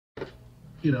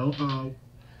you know,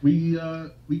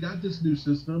 we got this new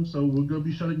system, so we're gonna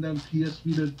be shutting down PS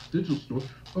Vita digital store.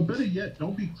 Or better yet,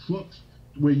 don't be crooks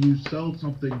where you sell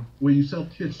something where you sell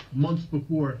kits months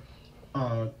before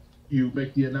uh, you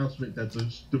make the announcement that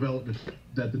the development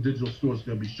that the digital store is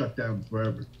gonna be shut down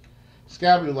forever. It's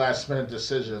got to be last minute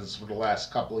decisions for the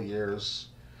last couple of years.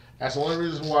 That's the only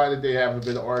reason why they haven't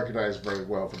been organized very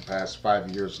well for the past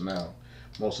 5 years now.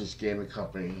 Most of these gaming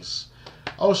companies.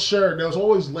 Oh, sure, there was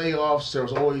always layoffs, there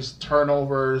was always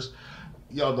turnovers.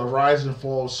 The rise and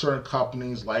fall of certain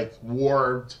companies like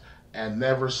Warped and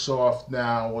Neversoft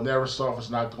now. Well, Neversoft is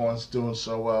not doing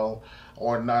so well,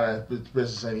 or not a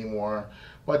business anymore.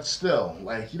 But still,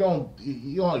 like you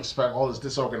don't expect all this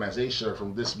disorganization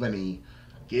from this many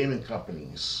gaming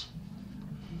companies.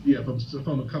 Yeah,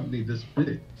 from a company this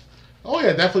big. Oh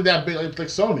yeah, definitely that big like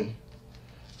Sony.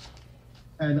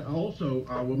 And also,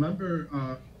 remember,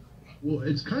 well,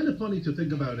 it's kind of funny to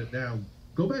think about it now.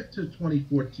 Go back to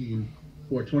 2014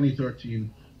 or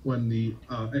 2013 when the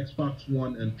Xbox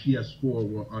One and PS4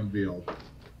 were unveiled.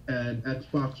 And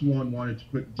Xbox One wanted to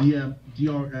put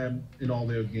DRM in all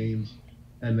their games,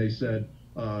 and they said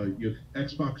your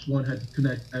Xbox One had to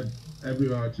connect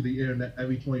to the internet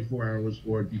every 24 hours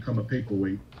or become a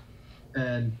paperweight.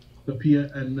 And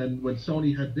and then when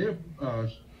Sony had their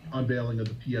unveiling of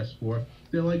the PS4,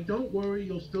 they're like, "Don't worry,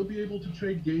 you'll still be able to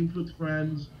trade games with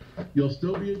friends. You'll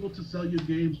still be able to sell your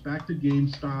games back to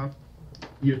GameStop.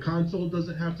 Your console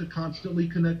doesn't have to constantly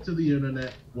connect to the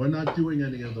internet. We're not doing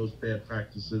any of those bad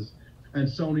practices." And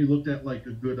Sony looked at like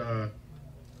a good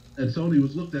and Sony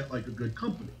was looked at like a good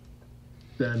company.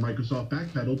 Then Microsoft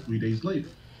backpedaled 3 days later.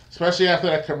 Especially after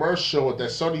that commercial that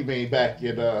Sony made back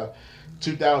in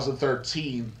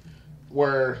 2013,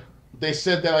 where they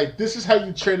said that like this is how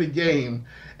you trade a game,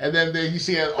 and then you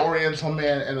see an Oriental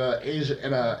man and a Asian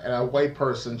and a white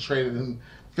person trading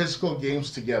physical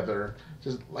games together,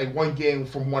 just like one game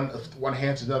from one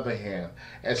hand to another hand,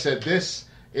 and said this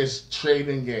is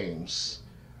trading games.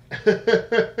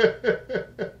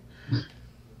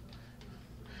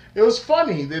 It was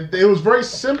funny. It was very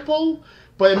simple,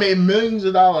 but it made millions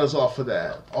of dollars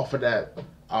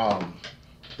um,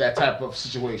 that type of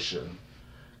situation.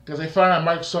 Because they found out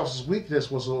Microsoft's weakness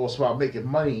was about making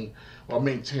money or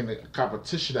maintaining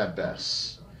competition at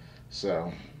best.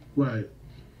 So, Right.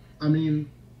 I mean,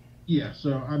 yeah.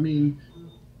 So I mean,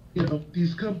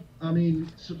 I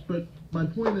mean, but my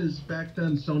point is, back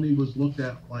then Sony was looked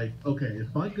at like, okay, if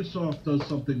Microsoft does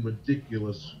something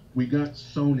ridiculous, we got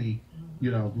Sony,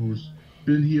 who's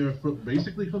been here for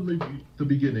basically from the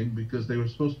beginning because they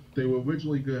were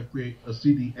originally going to create a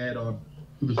CD add-on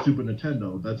for the Super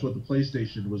Nintendo. That's what the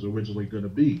PlayStation was originally going to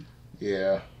be.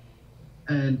 yeah.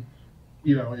 And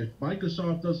if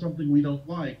Microsoft does something we don't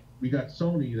like, we got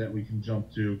Sony that we can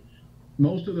jump to.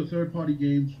 Most of the third-party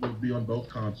games will be on both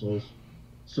consoles,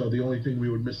 so the only thing we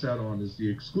would miss out on is the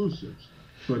exclusives.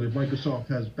 But if Microsoft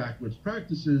has backwards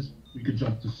practices, we could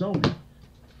jump to Sony.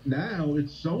 Now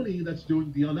it's Sony that's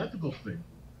doing the unethical thing.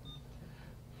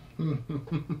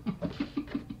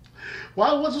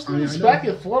 Why was I this back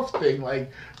know. and forth thing?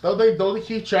 Like, don't they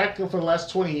keep track of for the last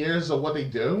 20 years of what they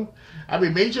do? I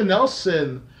mean, Major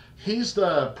Nelson, he's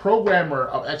the programmer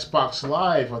of Xbox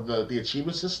Live of the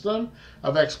achievement system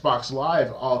of Xbox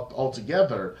Live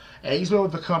altogether, and he's been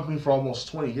with the company for almost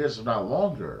 20 years, if not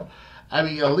longer. I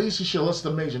mean, at least you should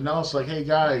listen to Major Nelson, like, hey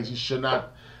guys, you should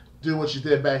not do what you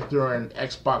did back during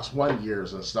Xbox One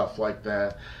years and stuff like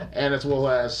that, and as well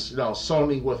as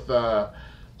Sony with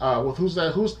who's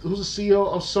that? Who's the CEO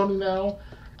of Sony now?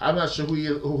 I'm not sure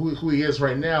who he is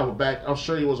right now, but back I'm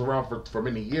sure he was around for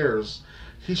many years.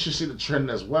 He should see the trend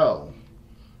as well.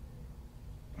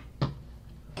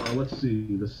 Let's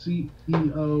see. The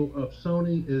CEO of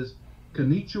Sony is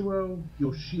Kenichiro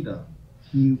Yoshida.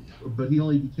 But he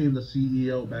only became the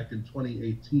CEO back in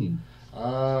 2018.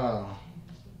 Ah,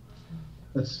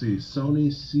 Let's see,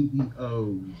 Sony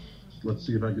CEOs. Let's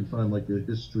see if I can find like a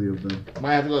history of them.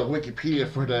 might have to go to Wikipedia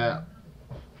for that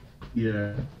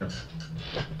Yeah,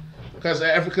 because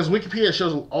Wikipedia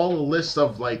shows all the lists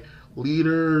of like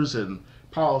leaders and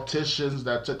politicians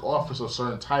that took office of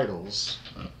certain titles.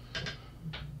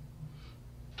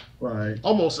 right.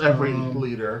 Almost every Um,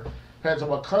 leader depends on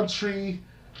what country,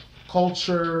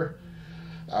 culture,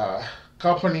 uh,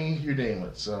 company, you name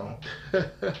it. So.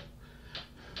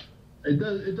 it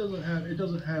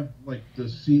doesn't have like the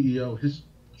CEO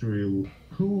history.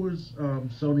 Who was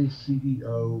Sony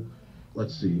CEO?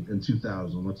 Let's see, in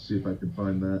 2000. Let's see if I can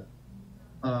find that.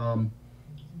 Um,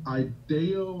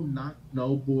 Ideo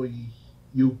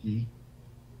Nobuyuki,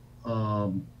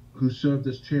 who served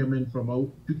as chairman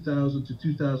from 2000 to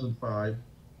 2005,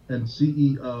 and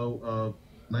CEO of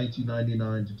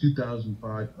 1999 to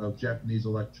 2005 of Japanese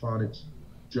electronics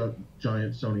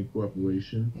giant Sony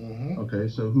Corporation. Mm-hmm. Okay,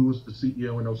 so who was the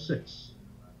CEO in '06?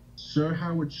 Sir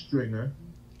Howard Stringer,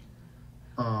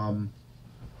 um,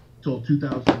 till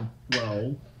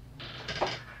 2012.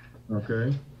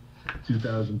 Okay,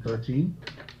 2013.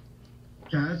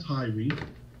 Kaz Hyrie,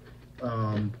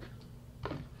 um,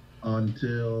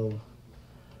 until,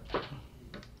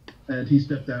 and he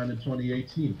stepped down in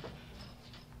 2018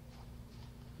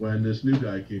 when this new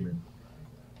guy came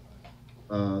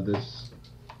in. This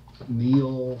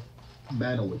Neil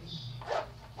Manowitz.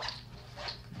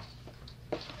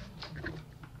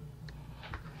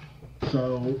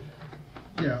 So,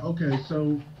 yeah, okay,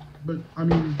 so, but I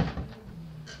mean,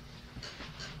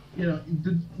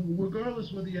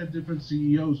 regardless whether you have different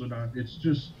CEOs or not, it's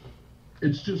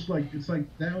like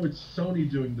now it's Sony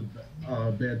doing the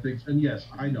bad things. And yes,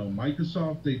 I know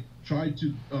Microsoft, they tried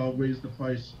to raise the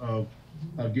price of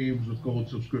games with gold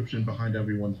subscription behind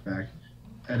everyone's back,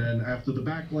 and then after the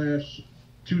backlash,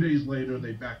 2 days later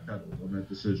they backpedaled on that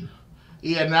decision.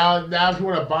 Yeah, now if you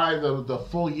want to buy the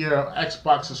full year of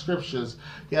Xbox subscriptions,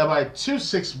 you have like 2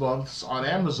 6 months on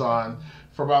Amazon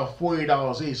for about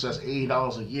 $40 each. So that's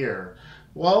 $80 a year.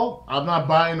 Well, I'm not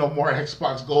buying no more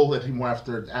Xbox Gold anymore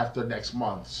after next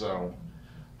month. So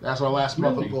that's my last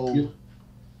month of Really, Gold.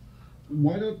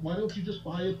 why don't you just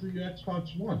buy it through your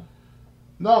Xbox One?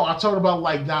 No, I'm talking about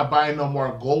like not buying no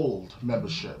more Gold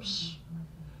memberships.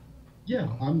 Yeah,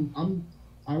 I'm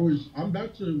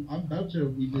about to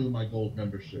renew my gold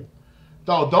membership.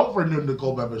 No, don't renew the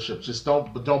Gold membership. Just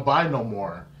don't buy no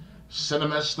more. Send a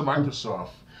message to I'm, Microsoft.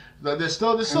 There's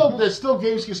still there's I'm still not. there's still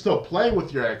games you can still play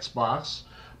with your Xbox,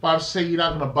 but I'm saying you're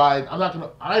not gonna buy. I'm not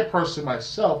gonna. I personally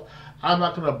myself, I'm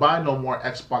not gonna buy no more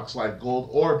Xbox Live Gold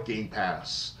or Game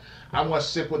Pass. I'm gonna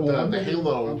stick with Well, the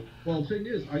Halo. well, the thing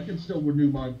is, I can still renew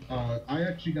my. I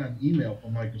actually got an email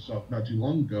from Microsoft not too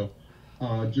long ago,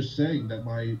 just saying that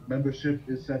my membership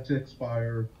is set to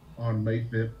expire on May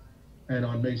 5th, and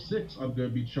on May 6th, I'm going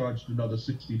to be charged another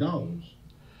 $60.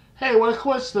 Hey, what a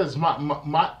coincidence!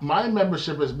 My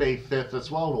membership is May 5th as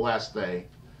well, the last day.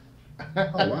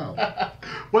 Oh wow!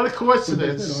 What a But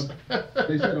coincidence!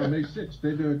 they said on May 6th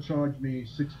they're going to charge me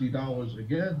 $60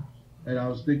 again, and I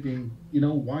was thinking,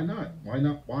 why not? Why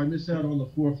not? Why miss out on the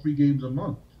 4 free games a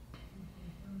month?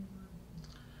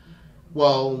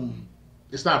 Well,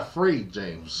 it's not free,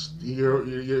 James. You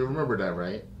remember that,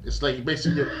 right? It's like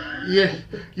basically you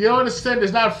don't understand.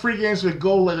 There's not free games with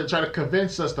Gold like they try to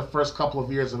convince us the first couple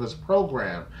of years of this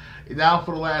program. Now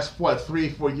for the last 3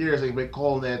 4 years they've been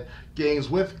calling it games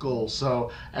with Gold.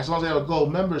 So as long as they have a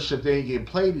Gold membership, they can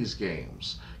play these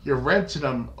games. You're renting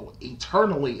them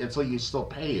eternally until you still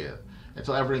pay it,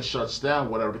 until everything shuts down,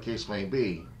 whatever the case may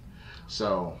be.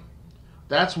 So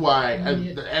that's why,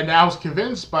 Yeah. and I was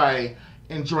convinced by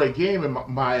Enjoy Gaming,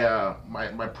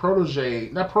 my protege,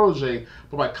 not protege,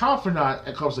 but my confidant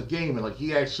when it comes to gaming. Like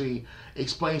he actually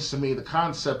explains to me the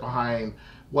concept behind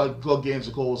what Go Games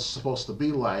of Gold is supposed to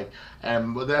be like,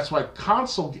 and that's why what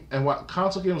console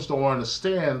gamers don't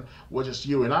understand, which is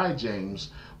you and I, James.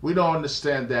 We don't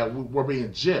understand that we're being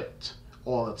gypped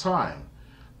all the time.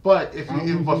 But How are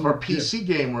we but for being gypped? PC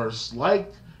gamers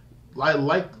like my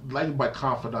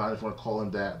confidant, if you want to call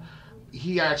him that,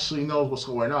 he actually knows what's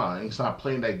going on. He's not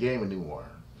playing that game anymore.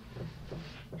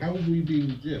 How are we being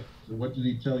gypped? So what did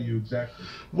he tell you exactly?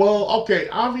 Well, okay,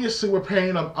 obviously we're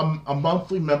paying a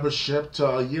monthly membership to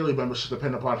a yearly membership,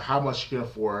 depending upon how much you can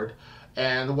afford.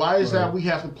 And why is that Right. we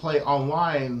have to play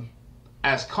online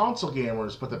as console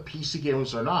gamers, but the PC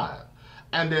gamers are not?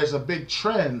 And there's a big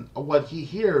trend of what he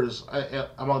hears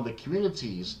among the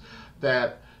communities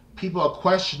that people are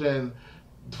questioning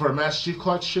for the Master Chief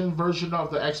Collection version of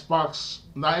the Xbox,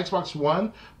 not Xbox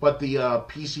One, but the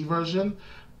PC version.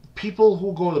 People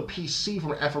who go to PC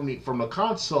from the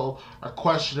console are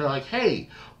questioning like, hey,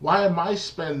 why am I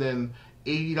spending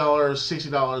 $80, $60,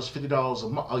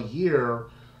 $50 a year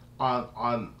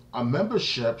on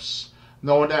memberships,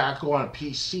 knowing that I go on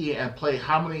PC and play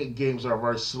how many games are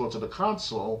very similar to the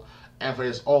console, and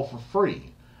it's all for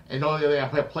free. And the only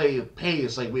thing pay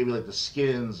is like maybe like the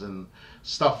skins and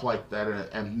stuff like that,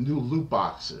 and new loot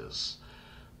boxes.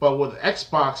 But with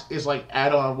Xbox, it's like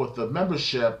add on with the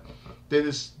membership. They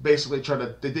just basically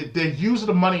they're using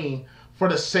the money for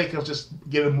the sake of just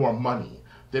getting more money.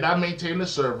 They're not maintaining the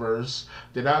servers.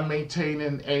 They're not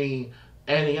maintaining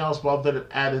anything else but other than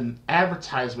adding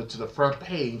advertisement to the front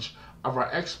page of our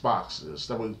Xboxes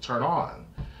that we turn on.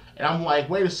 And I'm like,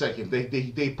 wait a second,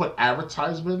 they put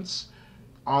advertisements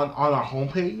on our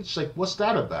homepage? Like, what's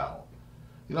that about?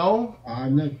 You know?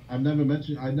 I've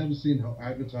never seen how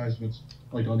advertisements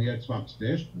like on the Xbox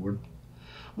dashboard.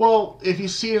 Well, if you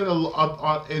see it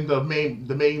in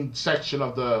the main section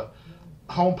of the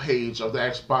homepage of the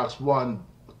Xbox One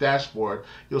dashboard,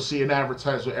 you'll see an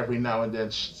advertisement every now and then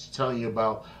telling you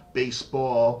about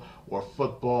baseball or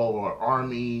football or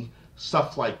army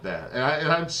stuff like that. And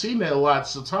I've seen it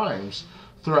lots of times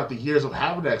throughout the years of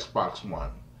having the Xbox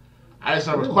One. I just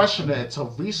never Really? questioned it until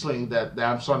recently that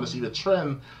I'm starting to see the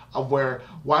trend of where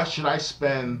why should I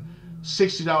spend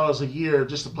 $60 a year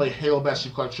just to play Halo Master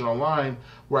Collection online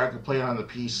where I can play it on the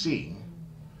PC.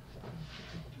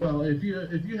 Well, if you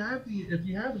have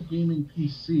a gaming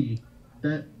PC,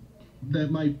 that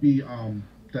that might be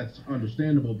that's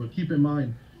understandable. But keep in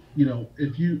mind,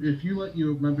 if you let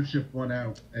your membership run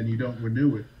out and you don't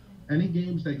renew it, any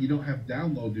games that you don't have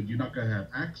downloaded, you're not going to have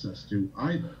access to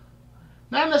either.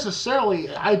 Not necessarily.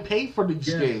 I pay for these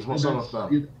Yes, games, and most of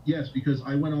them. yes, because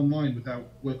I went online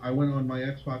I went on my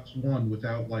Xbox One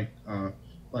without like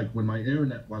when my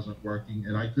internet wasn't working,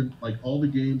 and I couldn't like all the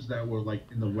games that were like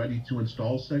in the ready to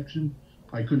install section,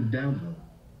 I couldn't download.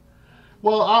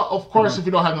 Well, of And course, if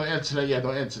you don't have no internet, you have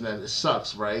no internet. It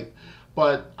sucks, right?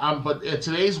 But in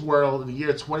today's world, in the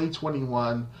year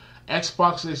 2021,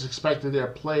 Xbox is expecting their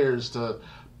players to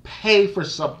pay for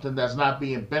something that's not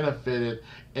being benefited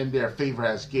in their favor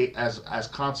as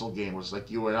console gamers like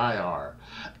you and I are.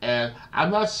 And I'm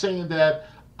not saying that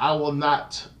I will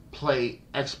not play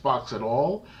Xbox at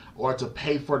all or to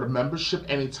pay for the membership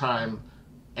anytime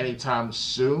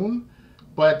soon.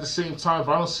 But at the same time, if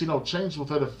I don't see no change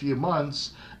within a few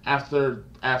months after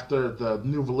the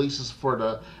new releases for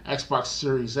the Xbox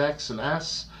Series X and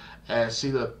S, and see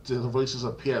the releases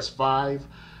of PS5,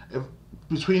 if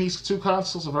between these two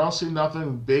consoles, if I don't see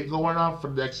nothing big going on for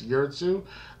the next year or two,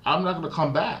 I'm not going to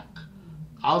come back.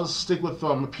 I'll just stick with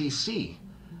my PC.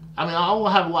 I mean, I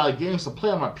won't have a lot of games to play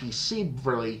on my PC,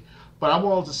 really, but I'm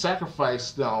willing to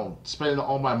sacrifice, spending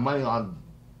all my money on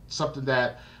something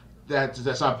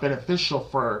that's not beneficial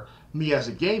for me as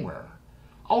a gamer.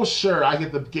 Oh, sure, I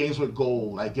get the games with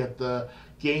gold. I get the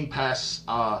Game Pass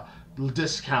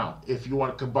discount if you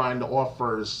want to combine the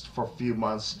offers for a few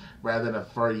months rather than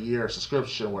for a year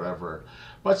subscription, or whatever.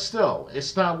 But still,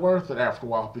 it's not worth it after a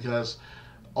while because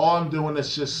all I'm doing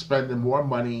is just spending more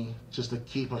money just to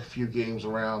keep a few games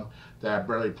around that I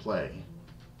barely play,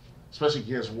 especially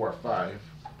Gears of War 5.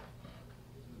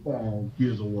 well,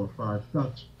 Gears of War 5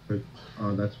 sucks, but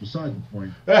that's beside the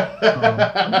point. I'm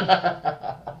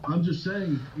just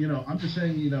Yeah, I'm just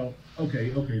saying,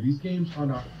 okay, these games are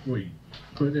not free.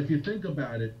 But if you think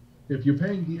about it, if you're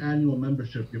paying the annual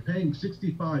membership, you're paying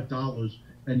 $65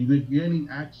 and you're gaining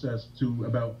access to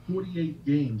about 48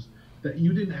 games that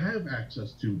you didn't have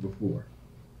access to before.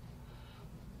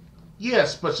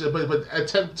 yes, but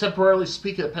temporarily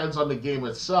speaking, it depends on the game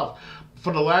itself.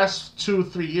 For the last 2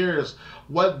 3 years,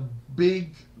 what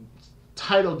big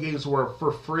title games were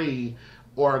for free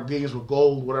or games with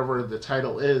gold, whatever the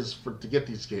title is, for to get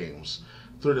these games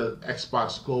through the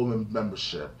Xbox Gold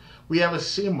membership? We haven't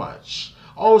seen much.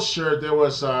 Oh, sure, there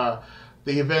was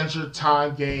the Adventure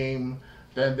Time game.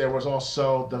 Then there was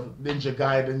also the Ninja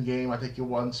Gaiden game. I think it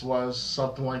once was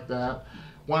something like that.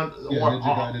 One Yeah, or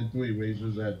Ninja Gaiden 3,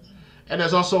 Razor's Edge. And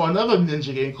there's also another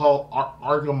ninja game called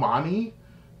Argamani.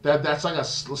 That's like a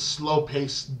slow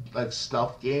paced like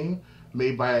stealth game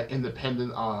made by an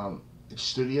independent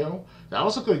studio. That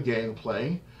was a good game to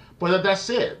play, but that's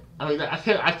it. I mean, I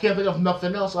can't think of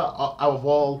nothing else out of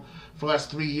all for the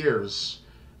last 3 years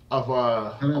of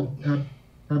How about,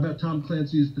 how about Tom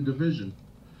Clancy's The Division?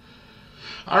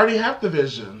 I already have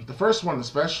Division, the first one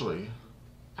especially.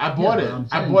 I Yeah, bought but it. I'm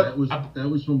I saying bought. that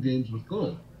was from Games with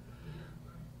Gold.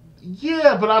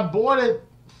 Yeah, but I bought it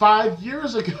 5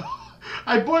 years ago.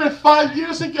 I bought it 5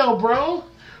 years ago, bro.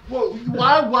 Well,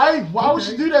 why would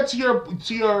you Okay. do that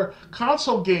to your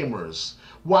console gamers?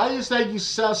 Why is that you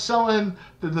selling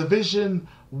the Division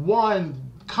One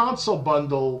console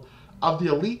bundle of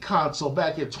the Elite console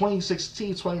back in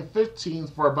 2016, 2015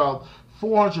 for about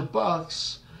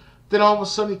 $400? Then all of a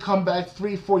sudden you come back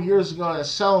 3 4 years ago and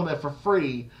selling it for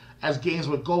free as games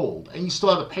with gold, and you still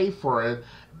have to pay for it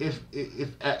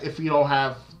if you don't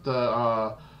have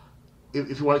the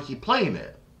if you want to keep playing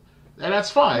it, and that's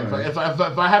fine. But Right. if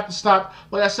I have to stop,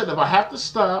 like I said, if I have to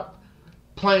stop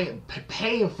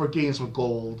paying for games with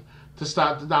gold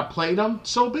to not play them,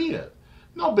 so be it.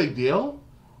 No big deal.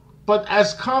 But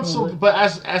as Well, console, but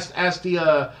as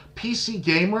the PC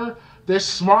gamer, they're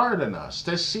smarter than us.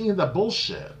 They're seeing the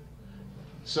bullshit.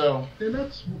 So they're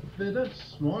not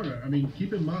smarter. I mean,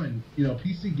 keep in mind,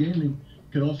 PC gaming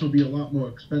can also be a lot more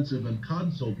expensive than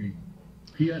console gaming.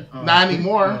 not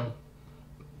anymore.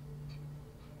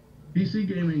 PC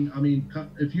gaming. I mean,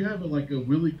 if you have like a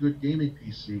really good gaming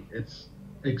PC,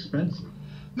 expensive.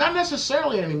 Not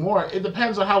necessarily anymore. It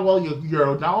depends on how well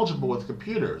you're knowledgeable with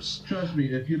computers. Trust me,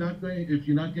 if you're not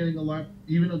getting a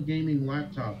even a gaming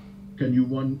laptop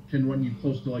can run you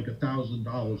close to like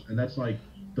 $1,000, and that's like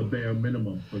the bare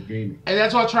minimum for gaming. And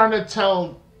that's what I'm trying to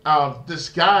tell this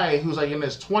guy who's like in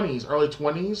his 20s, early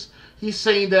 20s. He's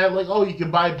saying that like, oh, you can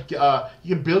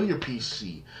build your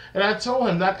PC. And I told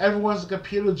him not everyone's a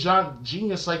computer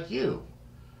genius like you.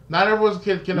 Not everyone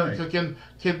Right. can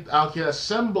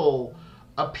assemble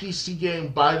a PC game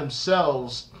by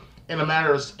themselves in a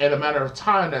matter of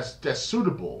time that's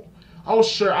suitable. Oh,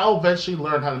 sure, I'll eventually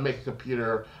learn how to make a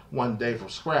computer one day from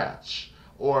scratch,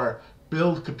 or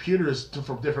build computers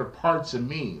from different parts and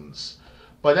means.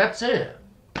 But that's it.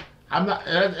 I'm not,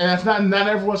 and it's not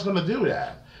everyone's going to do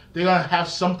that. They're going to have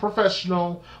some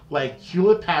professional like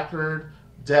Hewlett Packard,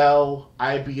 Dell,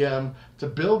 IBM to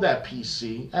build that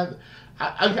PC. And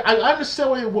I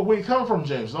understand where you're coming from,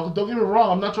 James. Don't get me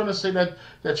wrong. I'm not trying to say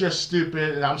that you're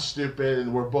stupid and I'm stupid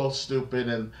and we're both stupid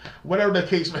and whatever the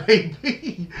case may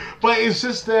be. But it's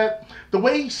just that the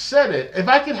way he said it. If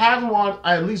I could have him on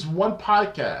at least one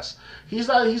podcast, he's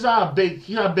not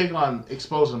big on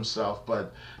exposing himself,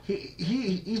 but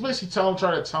he's basically trying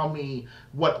to tell me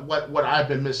what I've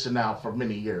been missing out for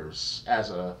many years as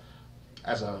a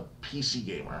PC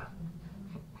gamer.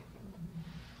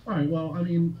 All right. Well, I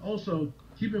mean, also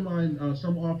keep in mind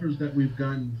some offers that we've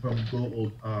gotten from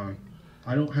Gold.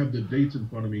 I don't have the dates in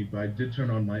front of me, but I did turn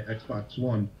on my Xbox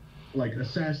One, like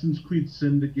Assassin's Creed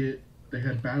Syndicate. They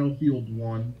had Battlefield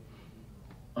One.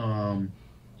 Um,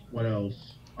 what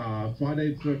else?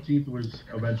 Friday the 13th was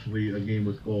eventually a game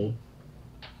with gold.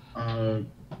 Uh,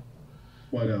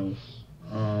 what else?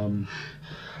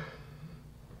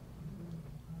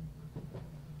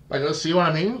 Like, let's see what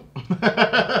I mean.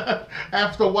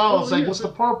 After a while, it's Well, like, yeah, what's the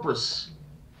purpose?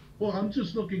 well, I'm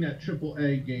just looking at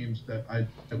AAA games that I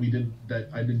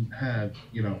didn't have.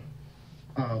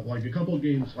 Like a couple of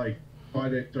games like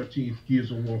Friday the 13th,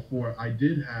 Gears of War 4. I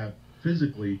did have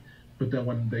physically, but then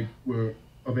when they were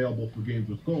available for Games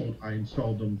with Gold, I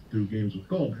installed them through Games with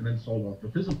Gold and then sold off the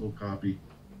physical copy.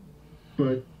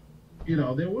 But they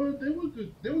were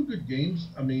good games.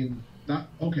 I mean, not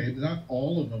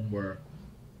all of them were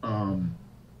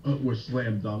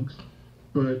slam dunks,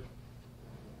 but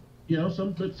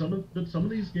some of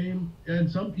these games and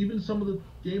some of the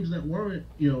games that weren't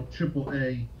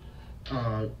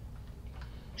uh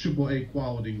triple A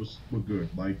quality were good.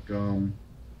 Like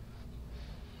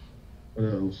what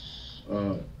else?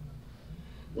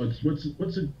 What's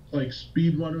it like?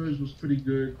 Speedrunners was pretty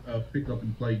good. Pick up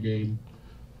and play game.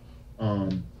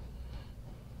 Um,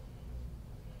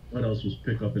 what else was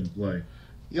pick up and play?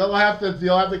 You'll have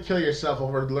to kill yourself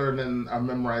over learning or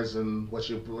memorizing what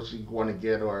you want to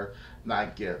get or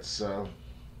not get. So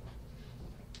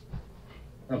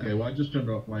Okay, well I just turned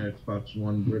off my Xbox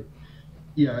One, but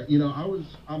yeah,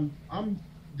 I'm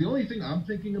the only thing I'm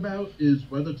thinking about is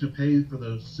whether to pay for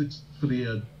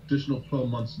the additional 12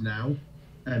 months now,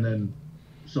 and then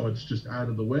so it's just out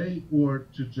of the way, or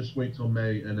to just wait till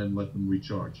May and then let them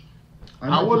recharge. I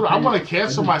might just I pay want it. to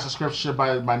cancel my subscription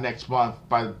by next month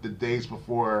by the days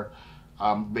before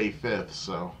May 5th.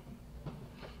 So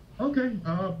Okay,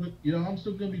 but I'm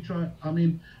still gonna be trying. I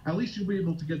mean, at least you'll be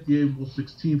able to get the April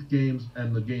 16th games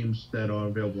and the games that are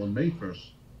available on May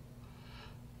 1st.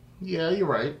 yeah, you're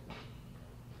right.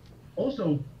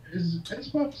 Also, is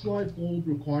Xbox Live Gold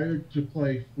required to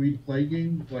play free to play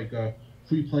games, like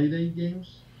free play day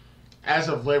games? As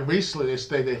of late, recently,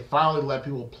 they finally let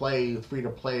people play free to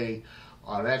play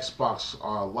on Xbox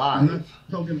I'm not Live.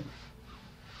 talking.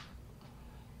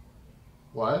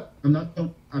 What? I'm not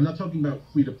talking about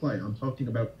free to play. I'm talking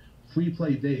about free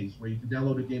play days where you can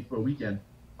download a game for a weekend.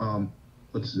 Um,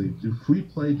 let's see. Do free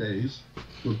play days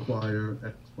require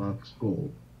Xbox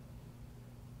Gold?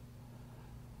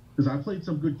 Because I played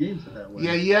some good games that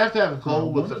Yeah, way. you have to have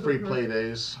gold with One the of the free play perks,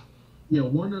 days. yeah,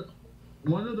 one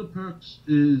of the perks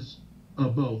is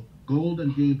both Gold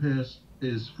and Game Pass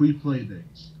is free play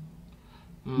days.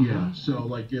 Mm-hmm. Yeah,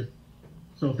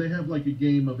 so if they have like a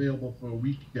game available for a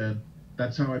weekend,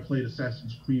 that's how I played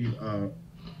Assassin's Creed.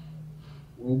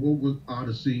 With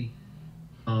Odyssey.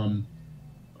 Um,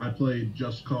 I played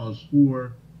Just Cause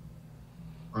 4.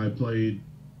 I played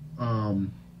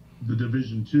The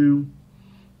Division 2.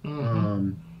 Mm-hmm.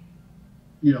 Um,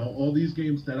 all these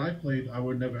games that I played, I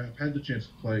would never have had the chance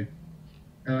to play.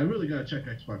 And I really got to check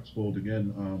Xbox Gold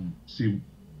again, see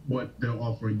what they're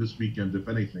offering this weekend, if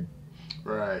anything.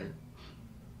 Right.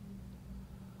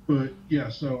 But yeah,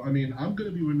 so I mean, I'm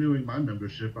going to be renewing my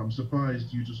membership. I'm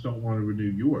surprised you just don't want to renew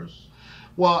yours.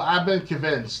 Well, I've been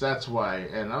convinced. That's why,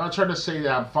 and I'm not trying to say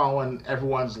that I'm following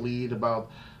everyone's lead about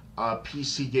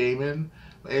PC gaming.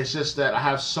 It's just that I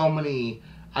have so many.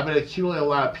 I've been accumulating a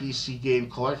lot of PC game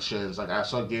collections. Like I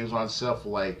saw games on sale for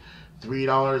like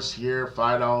 $3 here,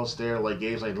 $5 there. Like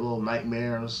games like Little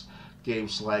Nightmares,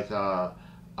 games like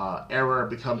Error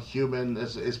Become Human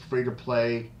is free to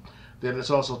play. Then there's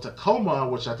also Tacoma,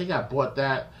 which I think I bought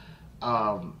that.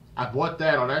 I bought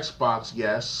that on Xbox.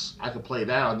 Yes, I could play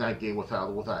that on that game without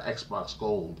Xbox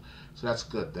Gold, so that's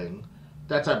a good thing.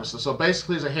 That type of stuff. So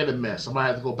basically, it's a hit and miss. I might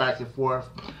have to go back and forth.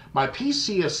 My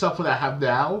PC is something I have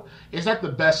now. It's not the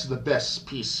best of the best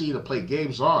PC to play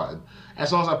games on.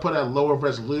 As long as I put at lower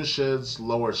resolutions,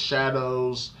 lower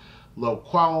shadows, low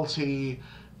quality,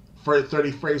 for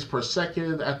 30 frames per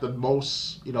second at the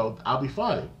most, I'll be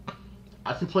fine.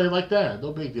 I can play like that.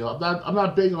 No big deal. I'm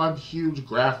not big on huge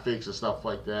graphics and stuff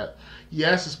like that.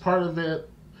 Yes, it's part of it,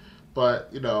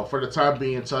 but for the time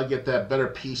being, until I get that better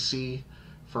PC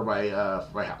for my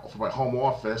home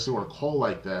office, you want to call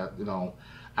like that.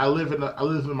 I live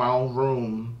in my own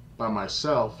room by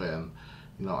myself, and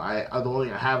the only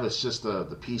thing I have is just the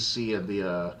PC and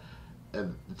the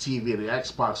TV and the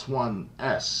Xbox One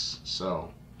S.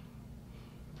 So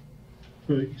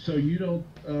So you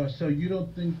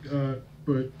don't think,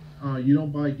 but you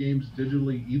don't buy games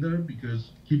digitally either,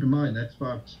 because keep in mind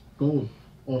Xbox Gold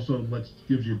also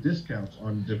gives you discounts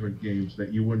on different games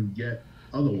that you wouldn't get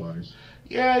otherwise.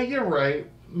 yeah, you're right.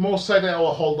 Most likely, I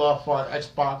will hold off on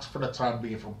Xbox for the time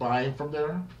being for buying from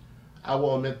there. I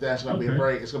will admit that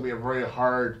Okay. it's gonna be a very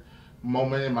hard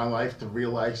moment in my life to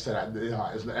realize that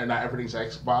not everything's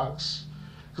Xbox.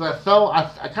 Because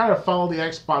I kind of followed the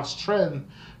Xbox trend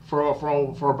for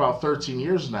about 13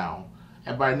 years now,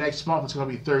 and by next month it's gonna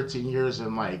be 13 years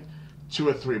in like 2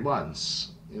 or 3 months.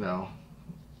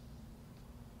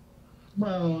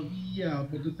 Well, yeah,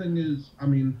 but the thing is, I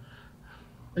mean,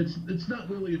 it's not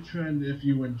really a trend if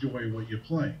you enjoy what you're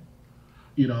playing.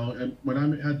 And when I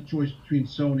had the choice between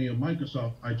Sony and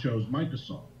Microsoft, I chose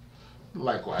Microsoft.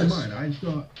 Keep in Likewise. mind, I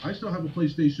still have a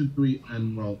PlayStation 3,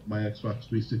 and well, my Xbox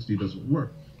 360 doesn't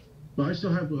work. But I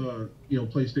still have a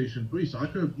PlayStation 3, so I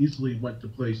could have easily went to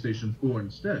PlayStation 4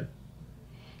 instead.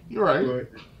 You're right.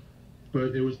 But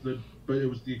but it was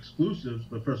the exclusives,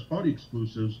 the first party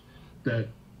exclusives, that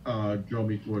drove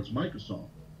me towards Microsoft.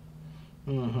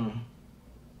 hmm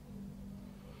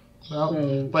Well,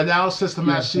 So but now since the yeah,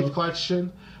 Master Chief so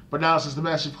Collection, but now since the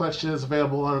Master Chief Collection is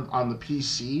available on the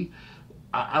PC,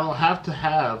 I don't have to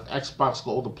have Xbox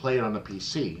Gold to play it on the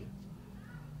PC.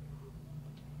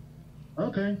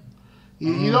 okay.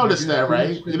 You I noticed guess that, to right?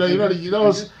 each You their, know, I you know, guess you I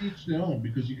notice. guess to each their own,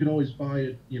 because you could always buy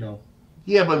it.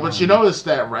 Yeah, but you Um, noticed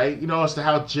that, right? You noticed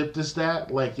how gypped is that?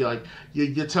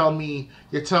 You're telling me,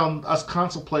 you're telling us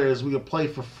console players we can play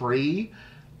for free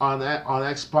on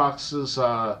Xbox's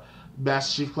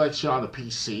Master Chief Collection on the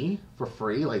PC for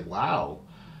free. Like, wow,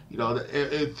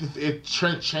 it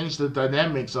changed the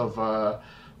dynamics of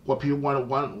what people want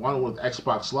with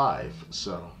Xbox Live.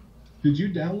 So did you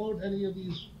download any of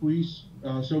these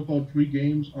so-called free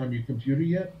games on your computer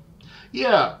yet?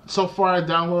 yeah, so far I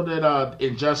downloaded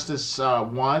Injustice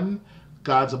 1,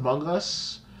 Gods Among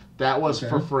Us. That was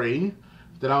for Okay. free.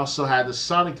 Then I also had the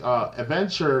Sonic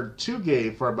Adventure 2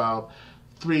 game for about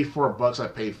 $3 4 I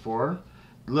paid for.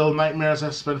 Little Nightmares I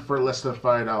spent for less than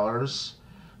 $5.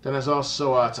 Then there's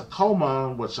also Tacoma,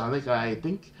 which I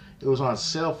think it was on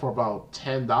sale for about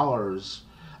 $10.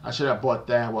 I should have bought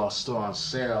that while it's still on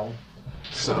sale.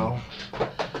 So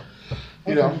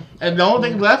Okay. and the only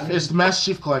thing Well, left is the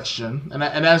Master Chief Collection, and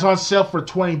that's on sale for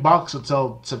 $20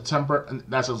 until September. And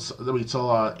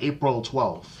until April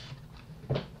 12th.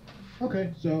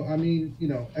 okay. So I mean,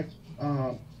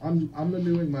 I'm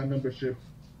renewing my membership,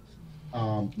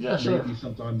 Yeah, sure. maybe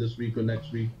sometime this week or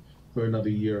next week for another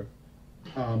year.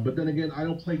 But then again, I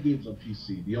don't play games on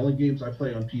PC. The only games I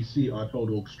play on PC are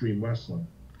Total Extreme Wrestling.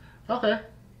 Okay.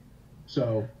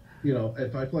 So,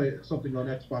 if I play something on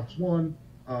Xbox One,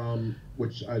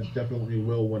 which I definitely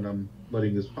will when I'm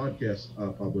letting this podcast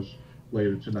publish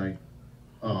later tonight,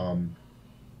 um,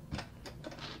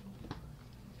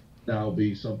 that'll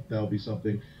be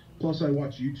something. Plus, I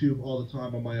watch YouTube all the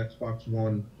time on my Xbox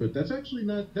One, but that's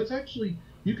actually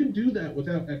you can do that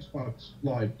without Xbox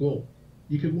Live Gold.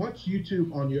 You can watch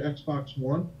YouTube on your Xbox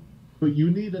One, but you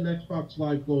need an Xbox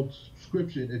Live Gold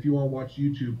subscription if you want to watch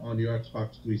YouTube on your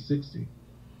Xbox 360.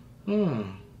 Hmm.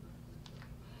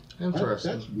 That's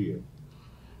Interesting. weird.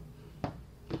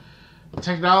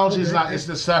 Technology is Okay, not. It's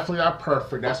definitely not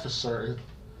perfect. That's for certain.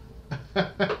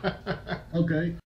 okay.